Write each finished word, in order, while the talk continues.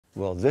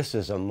Well, this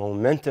is a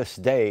momentous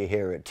day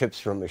here at Tips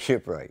from a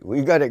Shipwright.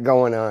 We got it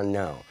going on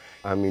now.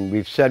 I mean,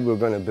 we've said we're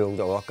going to build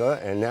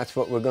ORCA, and that's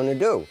what we're going to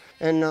do.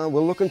 And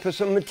we're looking for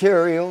some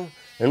material,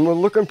 and we're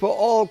looking for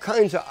all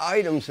kinds of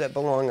items that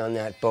belong on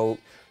that boat.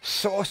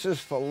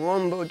 Sources for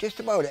lumber, just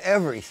about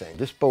everything.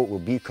 This boat will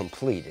be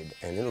completed,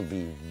 and it'll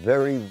be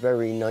very,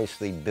 very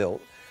nicely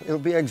built. It'll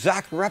be an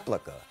exact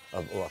replica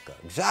of ORCA,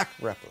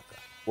 exact replica.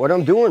 What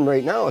I'm doing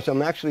right now is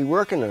I'm actually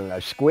working on it.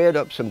 I squared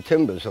up some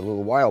timbers a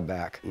little while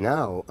back.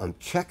 Now I'm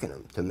checking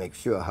them to make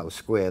sure how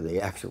square they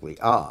actually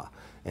are.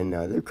 And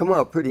they've come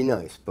out pretty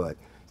nice, but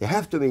they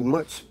have to be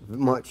much,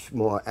 much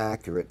more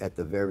accurate at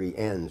the very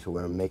ends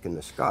where I'm making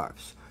the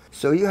scarves.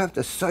 So you have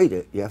to sight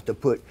it. You have to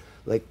put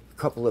like a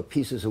couple of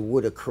pieces of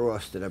wood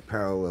across that are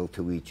parallel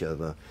to each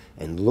other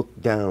and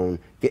look down,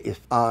 get your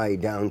eye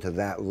down to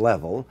that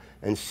level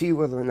and see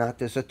whether or not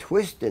there's a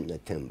twist in the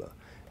timber.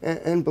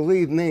 And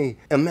believe me,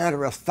 a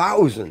matter of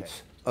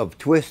thousands of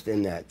twists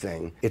in that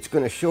thing, it's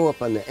going to show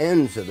up on the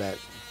ends of that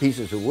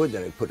pieces of wood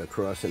that I put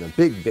across in a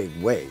big, big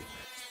way.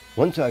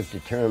 Once I've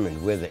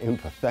determined where the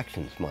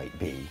imperfections might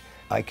be,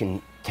 I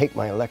can take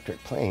my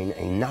electric plane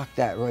and knock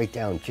that right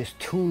down, just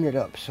tune it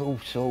up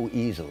so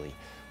easily.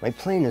 My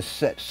plane is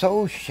set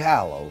so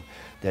shallow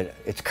that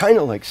it's kind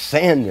of like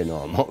sanding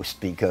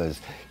almost, because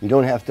you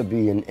don't have to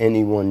be in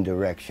any one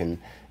direction.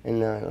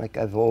 And like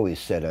I've always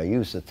said, I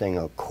use the thing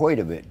quite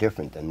a bit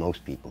different than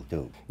most people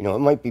do. You know, it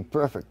might be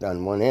perfect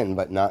on one end,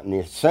 but not in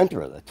the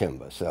center of the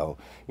timber. So,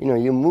 you know,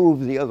 you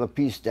move the other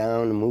piece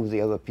down and move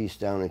the other piece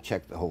down and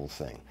check the whole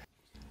thing.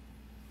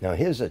 Now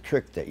here's a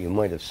trick that you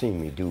might have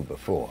seen me do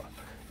before.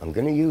 I'm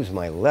going to use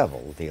my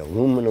level, the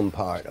aluminum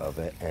part of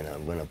it, and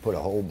I'm going to put a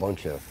whole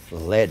bunch of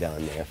lead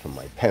on there for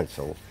my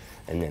pencil,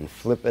 and then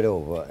flip it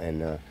over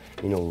and,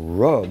 you know,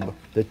 rub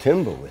the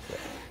timber with it.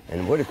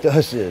 And what it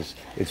does is,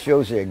 it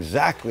shows you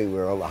exactly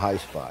where all the high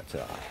spots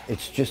are.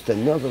 It's just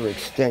another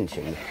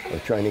extension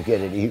of trying to get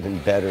it even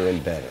better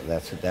and better.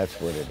 That's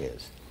what it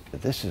is.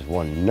 But this is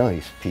one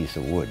nice piece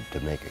of wood to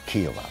make a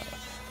keel out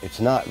of.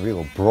 It's not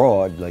real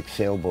broad like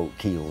sailboat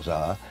keels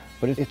are,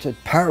 but it's a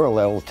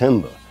parallel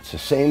timber. It's the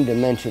same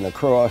dimension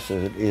across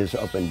as it is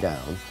up and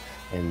down,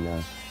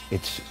 and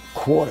it's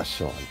quarter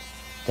sawn.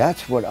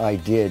 That's what I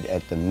did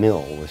at the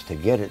mill, was to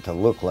get it to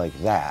look like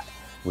that,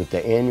 with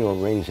the annual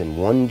rings in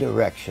one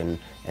direction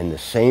and the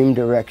same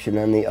direction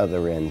on the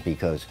other end,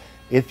 because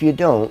if you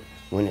don't,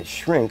 when it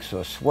shrinks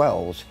or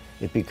swells,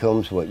 it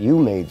becomes what you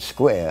made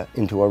square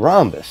into a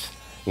rhombus.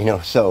 You know,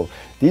 so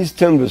these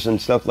timbers and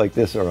stuff like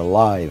this are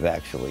alive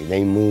actually.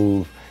 They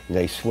move,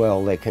 they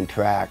swell, they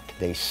contract,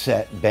 they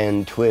set,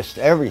 bend, twist,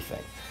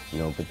 everything. You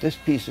know, but this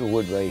piece of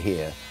wood right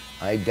here,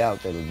 I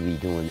doubt that it'll be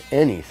doing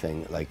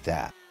anything like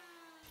that.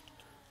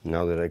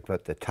 Now that I've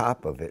got the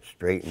top of it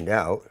straightened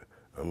out,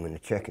 I'm going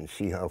to check and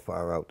see how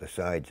far out the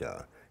sides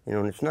are. You know,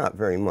 and it's not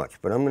very much,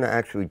 but I'm going to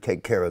actually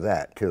take care of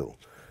that too.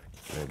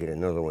 I'll get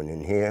another one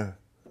in here.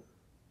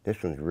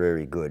 This one's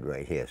very good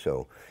right here.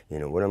 So, you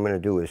know, what I'm going to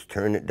do is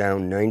turn it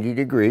down 90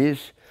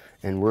 degrees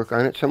and work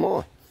on it some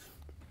more.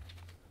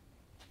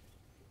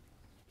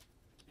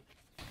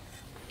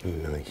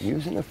 Nice.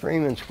 Using a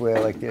framing square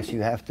like this,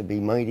 you have to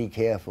be mighty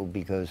careful,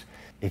 because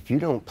if you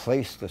don't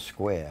place the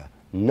square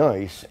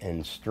nice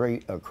and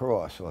straight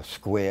across or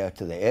square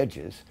to the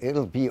edges,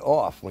 it'll be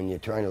off when you're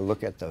trying to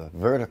look at the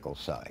vertical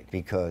side,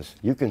 because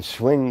you can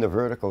swing the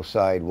vertical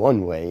side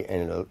one way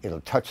and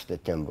it'll touch the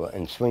timber,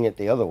 and swing it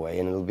the other way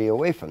and it'll be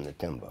away from the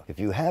timber. If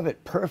you have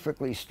it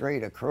perfectly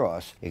straight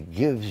across, it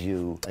gives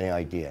you an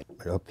idea.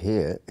 But up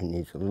here, it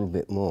needs a little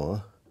bit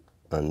more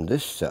on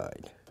this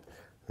side,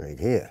 right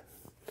here.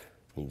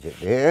 Needs it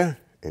there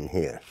and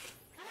here.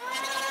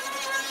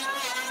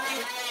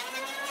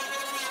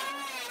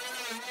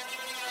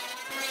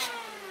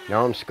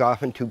 Now I'm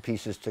scarfing two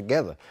pieces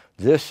together.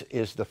 This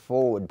is the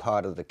forward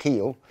part of the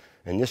keel,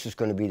 and this is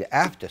going to be the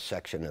after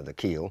section of the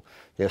keel.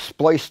 They're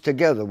spliced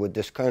together with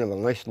this kind of a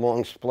nice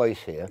long splice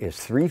here.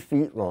 It's 3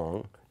 feet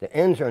long. The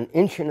ends are 1.25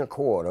 inches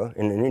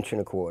and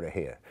 1.25 inches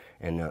here.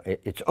 And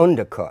it's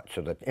undercut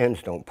so that the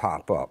ends don't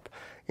pop up.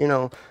 You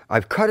know,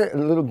 I've cut it a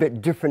little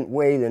bit different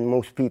way than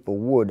most people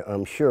would,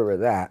 I'm sure of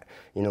that.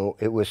 You know,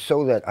 it was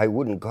so that I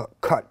wouldn't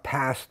cut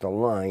past the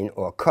line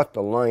or cut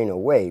the line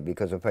away,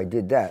 because if I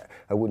did that,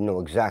 I wouldn't know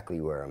exactly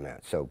where I'm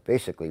at. So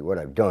basically what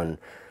I've done,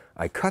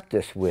 I cut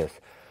this with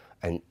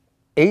an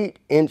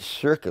 8-inch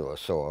circular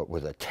saw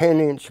with a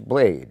 10-inch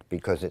blade,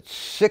 because it's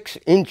 6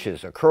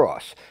 inches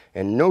across,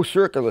 and no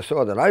circular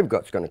saw that I've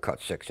got is going to cut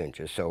 6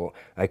 inches. So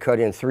I cut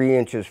in 3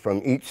 inches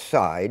from each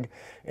side,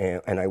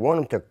 and I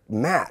want them to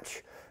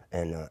match.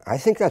 And I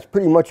think that's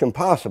pretty much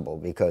impossible,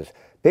 because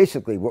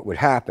basically what would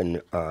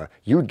happen,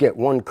 you'd get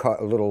one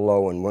cut a little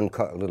low and one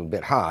cut a little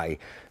bit high,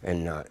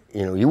 and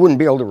you know, you wouldn't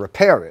be able to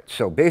repair it.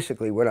 So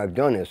basically what I've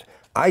done is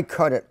I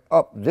cut it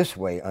up this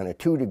way on a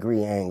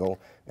 2-degree angle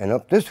and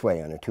up this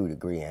way on a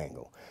 2-degree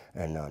angle.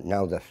 And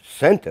now the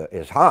center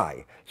is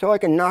high, so I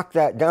can knock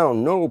that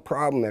down no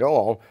problem at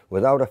all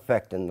without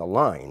affecting the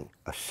line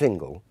a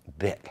single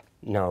bit.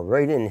 Now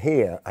right in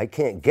here, I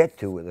can't get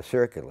to with a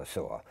circular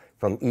saw,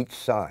 from each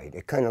side.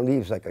 It kind of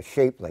leaves like a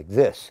shape like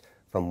this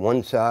from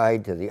one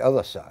side to the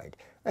other side.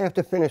 I have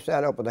to finish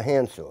that up with a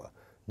handsaw.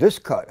 This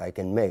cut I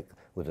can make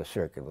with a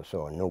circular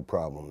saw, no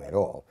problem at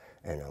all.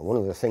 And one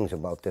of the things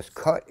about this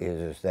cut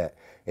is that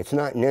it's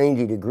not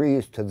 90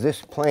 degrees to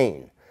this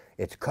plane.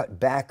 It's cut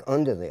back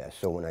under there.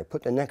 So when I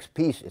put the next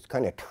piece, it's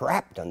kind of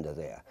trapped under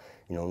there.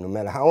 You know, no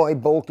matter how I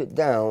bolt it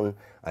down,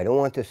 I don't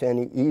want this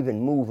even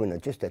moving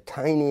just the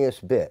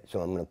tiniest bit.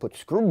 So I'm going to put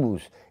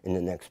screws in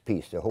the next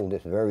piece to hold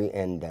this very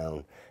end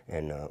down.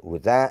 And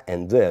with that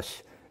and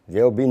this,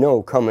 there'll be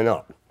no coming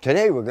up.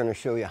 Today we're going to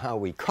show you how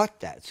we cut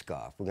that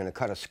scarf. We're going to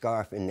cut a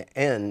scarf in the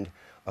end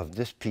of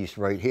this piece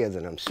right here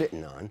that I'm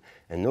sitting on,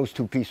 and those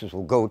two pieces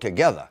will go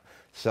together.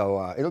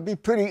 So it'll be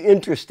pretty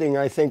interesting,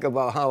 I think,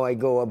 about how I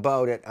go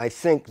about it. I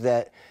think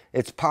that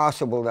it's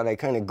possible that I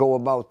kind of go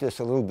about this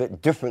a little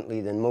bit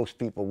differently than most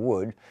people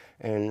would,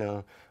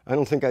 and I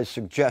don't think I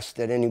suggest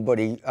that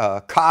anybody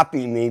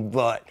copy me,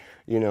 but,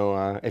 you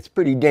know, it's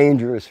pretty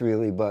dangerous,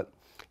 really, but,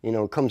 you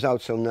know, it comes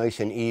out so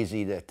nice and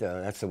easy that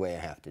that's the way I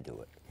have to do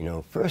it. You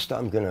know, first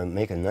I'm going to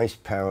make a nice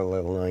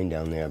parallel line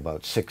down there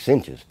about 6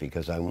 inches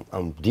because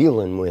I'm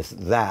dealing with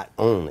that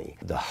only.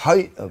 The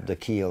height of the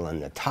keel on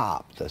the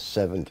top, the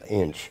 7th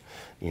inch,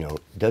 you know,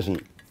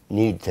 doesn't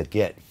need to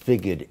get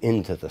figured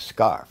into the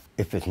scarf.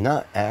 If it's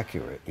not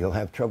accurate, you'll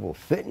have trouble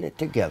fitting it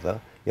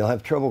together, you'll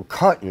have trouble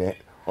cutting it,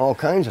 all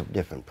kinds of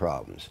different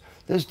problems.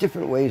 There's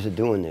different ways of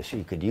doing this.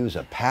 You could use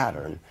a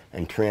pattern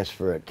and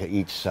transfer it to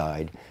each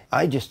side.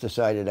 I just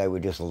decided I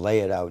would just lay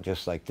it out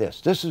just like this.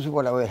 This is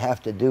what I would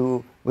have to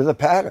do with a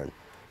pattern.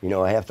 You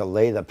know, I have to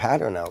lay the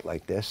pattern out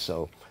like this,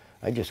 so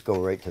I just go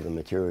right to the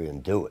material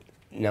and do it.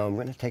 Now I'm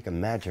going to take a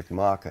magic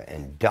marker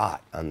and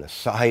dot on the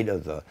side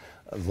of the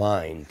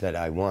line that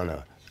I want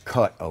to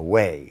cut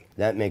away.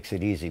 That makes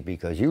it easy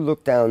because you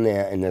look down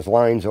there and there's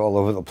lines all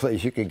over the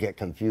place. You could get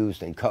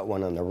confused and cut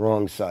one on the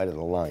wrong side of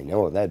the line.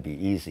 Oh, that'd be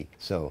easy.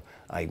 So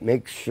I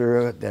make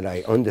sure that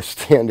I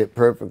understand it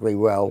perfectly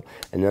well,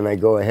 and then I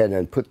go ahead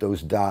and put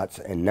those dots,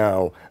 and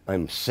now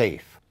I'm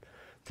safe.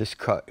 This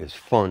cut is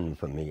fun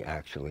for me,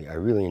 actually. I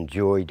really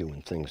enjoy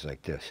doing things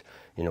like this.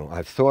 You know,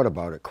 I've thought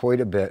about it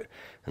quite a bit,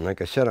 and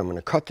like I said, I'm going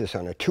to cut this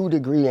on a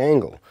 2-degree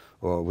angle,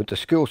 or with the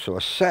skill saw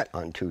set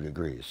on 2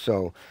 degrees.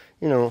 So,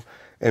 you know,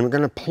 and we're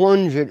going to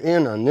plunge it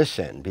in on this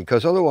end,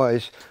 because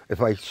otherwise,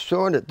 if I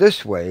sawed it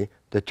this way,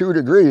 the 2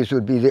 degrees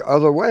would be the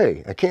other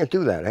way. I can't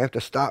do that. I have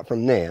to start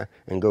from there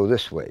and go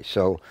this way.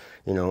 So,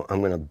 you know, I'm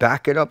going to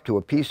back it up to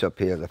a piece up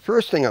here. The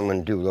first thing I'm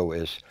going to do, though,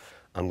 is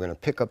I'm going to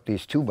pick up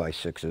these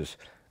 2x6s.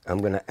 I'm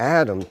going to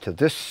add them to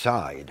this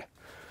side.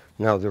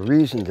 Now, the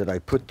reason that I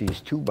put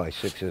these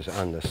 2x6s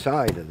on the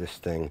side of this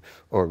thing,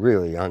 or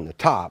really on the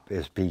top,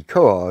 is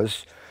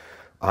because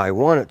I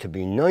want it to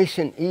be nice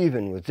and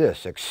even with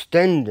this,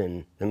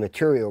 extending the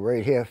material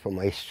right here for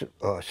my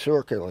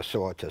circular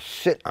saw to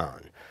sit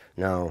on.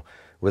 Now,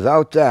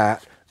 without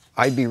that,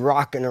 I'd be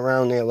rocking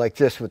around there like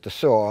this with the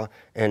saw,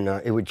 and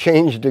it would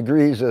change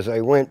degrees as I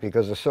went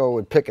because the saw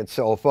would pick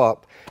itself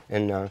up.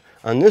 And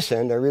on this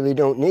end, I really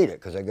don't need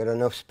it because I got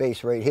enough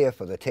space right here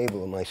for the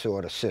table of my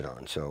saw to sit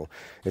on. So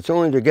it's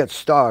only to get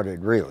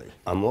started, really.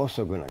 I'm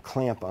also going to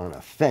clamp on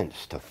a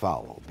fence to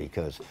follow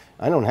because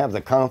I don't have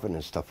the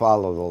confidence to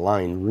follow the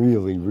line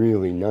really,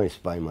 really nice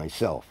by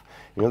myself.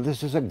 You know,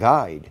 this is a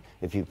guide.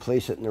 If you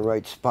place it in the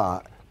right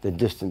spot, the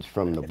distance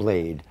from the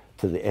blade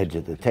to the edge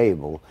of the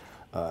table,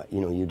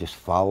 you know, you just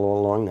follow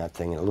along that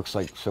thing, and it looks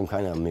like some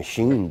kind of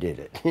machine did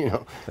it, you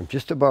know. I'm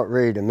just about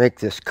ready to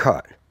make this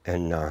cut,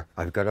 and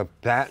I've got a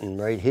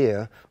batten right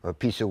here, or a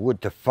piece of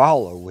wood to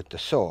follow with the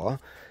saw,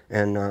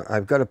 and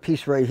I've got a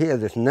piece right here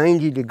that's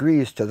 90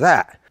 degrees to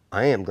that.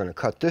 I am going to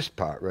cut this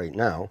part right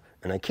now,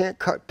 and I can't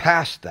cut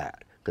past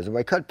that, because if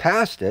I cut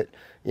past it,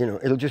 you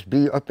know, it'll just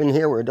be up in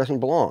here where it doesn't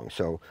belong.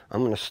 So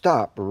I'm going to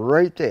stop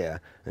right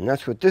there, and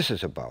that's what this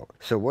is about.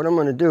 So what I'm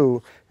going to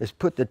do is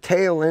put the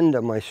tail end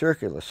of my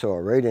circular saw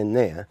right in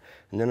there,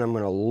 and then I'm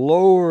going to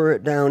lower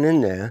it down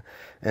in there,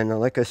 and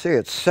like I say,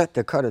 it's set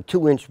to cut a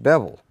 2-inch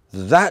bevel.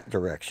 That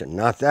direction,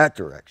 not that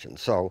direction.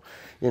 So,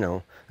 you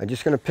know, I'm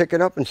just going to pick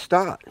it up and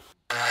start.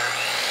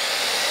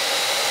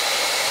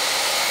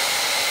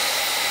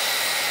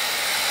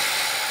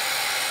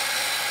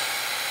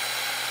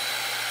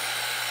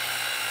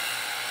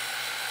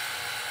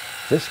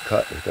 This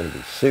cut is going to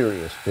be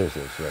serious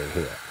business right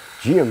here.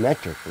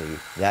 Geometrically,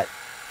 that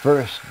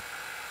first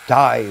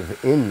dive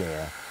in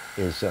there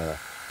is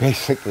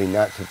basically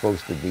not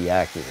supposed to be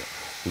accurate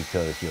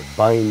because you're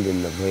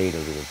binding the blade a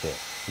little bit.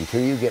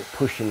 Until you get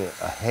pushing it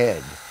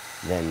ahead,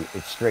 then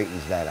it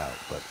straightens that out.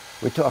 But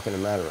we're talking a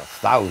matter of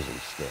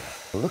thousandths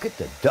there. Look at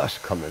the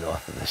dust coming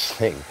off of this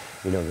thing.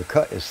 You know, the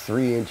cut is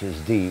 3 inches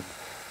deep,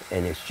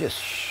 and it's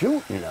just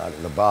shooting out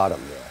of the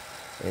bottom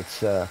there.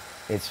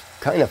 It's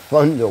kind of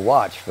fun to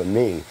watch for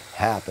me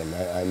happen.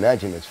 I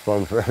imagine it's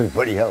fun for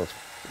everybody else.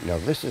 Now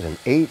this is an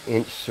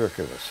 8-inch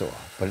circular saw,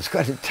 but it's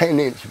got a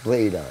 10-inch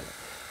blade on it.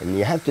 And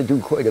you have to do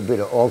quite a bit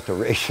of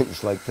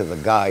alterations like to the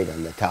guide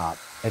on the top.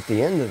 At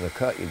the end of the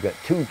cut, you've got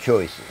 2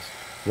 choices.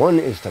 One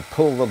is to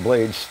pull the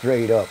blade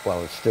straight up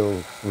while it's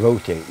still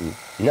rotating.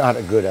 Not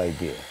a good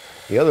idea.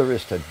 The other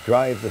is to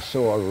drive the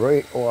saw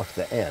right off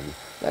the end.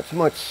 That's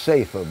much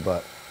safer,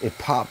 but it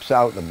pops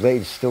out, the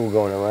blade's still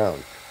going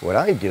around. What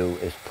I do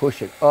is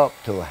push it up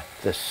to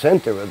the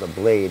center of the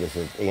blade is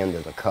at the end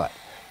of the cut.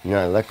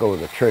 Now I let go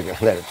of the trigger,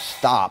 let it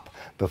stop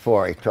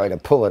before I try to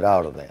pull it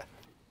out of there.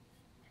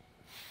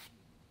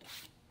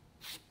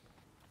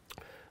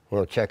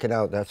 Well, check it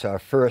out, that's our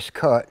first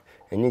cut.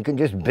 And you can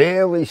just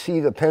barely see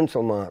the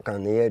pencil mark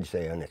on the edge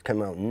there, and it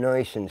come out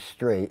nice and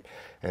straight.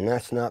 And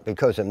that's not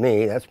because of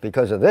me, that's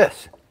because of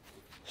this.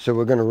 So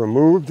we're going to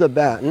remove the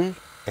batten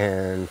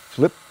and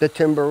flip the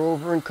timber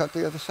over and cut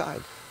the other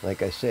side.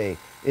 Like I say,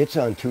 it's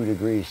on 2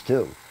 degrees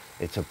too.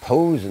 It's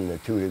opposing the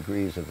 2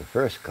 degrees of the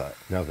first cut.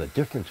 Now the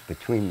difference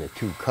between the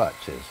two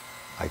cuts is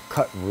I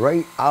cut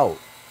right out,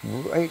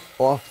 right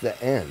off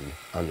the end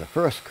on the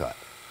first cut.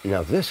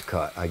 Now this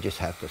cut, I just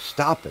have to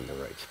stop in the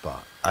right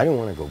spot. I don't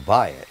want to go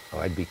by it,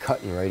 or I'd be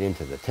cutting right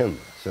into the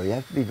timber. So you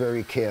have to be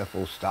very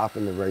careful, stop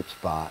in the right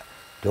spot.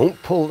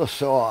 Don't pull the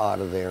saw out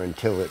of there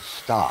until it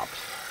stops.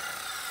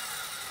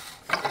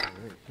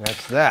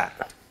 That's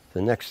that.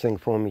 The next thing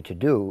for me to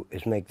do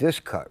is make this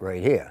cut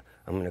right here.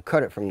 I'm going to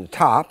cut it from the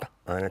top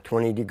on a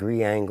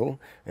 20-degree angle,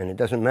 and it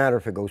doesn't matter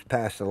if it goes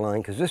past the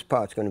line because this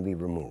part's going to be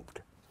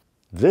removed.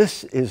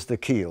 This is the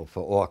keel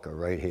for ORCA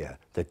right here.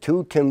 The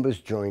two timbers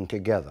joined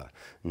together.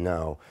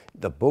 Now,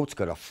 the boat's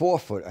got a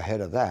 4-foot ahead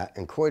of that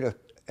and quite an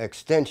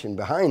extension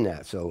behind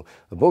that. So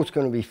the boat's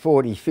going to be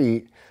 40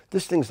 feet.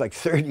 This thing's like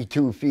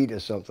 32 feet or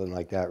something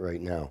like that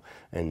right now.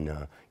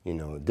 And, you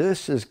know,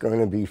 this is going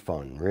to be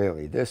fun,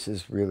 really. This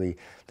is really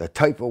the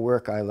type of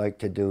work I like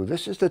to do.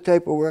 This is the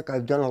type of work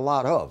I've done a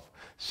lot of.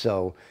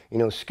 So, you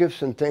know,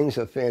 skiffs and things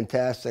are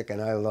fantastic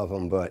and I love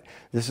them, but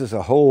this is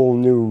a whole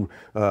new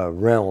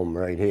realm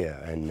right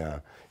here. And,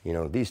 you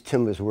know, these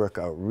timbers work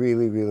out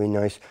really, really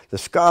nice. The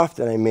scarf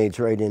that I made's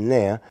right in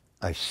there.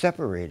 I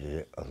separated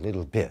it a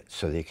little bit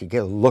so they could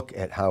get a look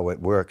at how it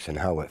works and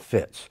how it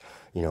fits.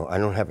 You know, I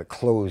don't have it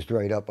closed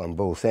right up on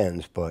both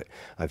ends, but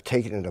I've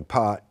taken it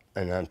apart,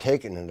 and I'm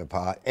taking it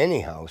apart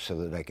anyhow so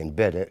that I can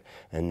bed it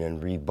and then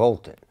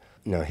rebolt it.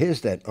 Now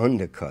here's that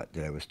undercut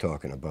that I was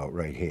talking about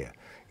right here.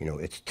 You know,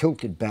 it's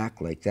tilted back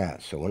like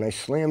that, so when I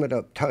slam it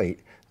up tight,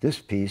 this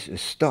piece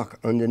is stuck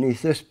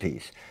underneath this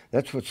piece.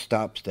 That's what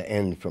stops the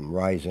end from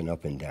rising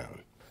up and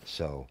down.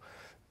 So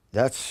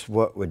that's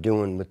what we're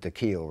doing with the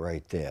keel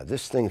right there.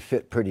 This thing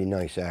fit pretty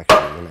nice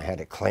actually when I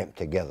had it clamped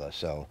together,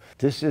 so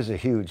this is a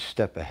huge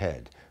step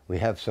ahead. We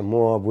have some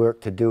more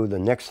work to do. The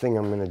next thing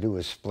I'm going to do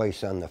is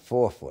splice on the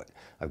 4-foot.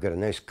 I've got a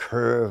nice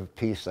curved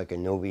piece like a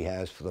Novi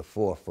has for the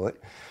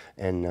 4-foot,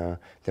 and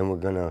then we're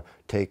going to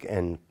take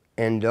and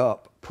end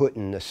up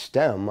putting the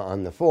stem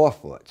on the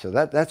 4-foot. So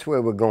that's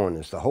where we're going,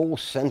 is the whole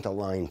center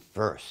line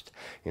first.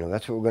 You know,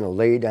 that's what we're going to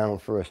lay down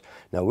first.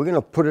 Now we're going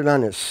to put it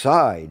on its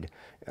side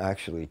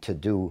actually to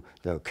do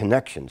the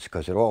connections,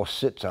 because it all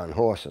sits on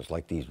horses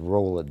like these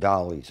roller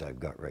dollies I've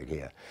got right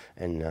here.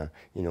 And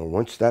you know,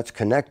 once that's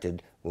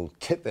connected, we'll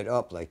tip it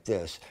up like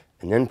this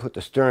and then put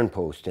the stern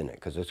post in it,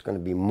 because it's going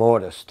to be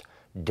mortised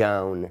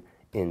down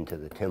into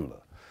the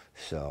timber.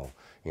 So,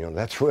 you know,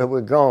 that's where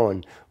we're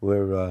going.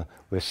 We're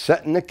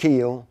setting the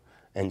keel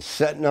and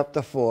setting up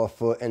the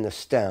 4-foot and the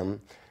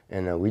stem.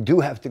 And we do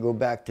have to go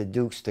back to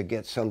Duke's to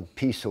get some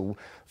piece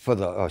for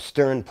the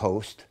stern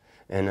post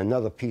and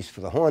another piece for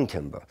the horn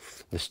timber.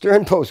 The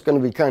stern post is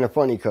going to be kind of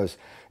funny because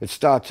it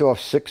starts off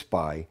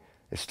 6x.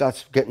 It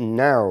starts getting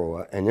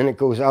narrower, and then it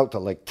goes out to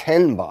like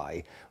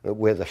 10x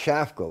where the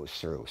shaft goes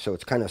through. So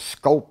it's kind of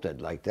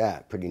sculpted like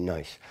that, pretty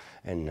nice.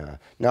 And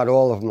not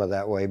all of them are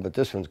that way, but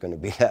this one's going to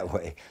be that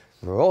way.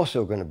 We're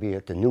also going to be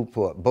at the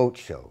Newport Boat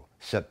Show,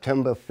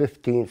 September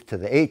 15th to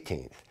the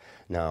 18th.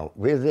 Now,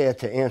 we're there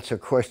to answer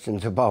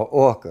questions about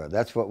ORCA.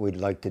 That's what we'd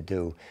like to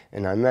do,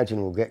 and I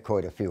imagine we'll get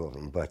quite a few of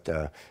them, but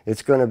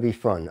it's going to be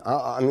fun.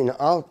 I mean,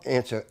 I'll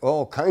answer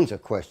all kinds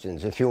of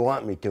questions if you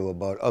want me to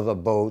about other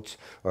boats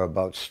or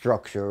about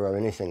structure or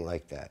anything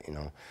like that, you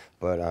know.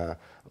 But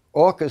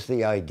ORCA's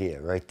the idea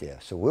right there.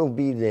 So we'll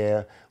be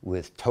there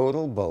with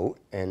Total Boat,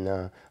 and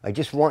I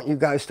just want you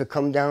guys to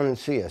come down and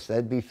see us.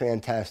 That'd be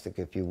fantastic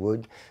if you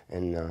would,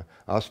 and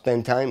I'll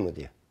spend time with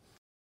you.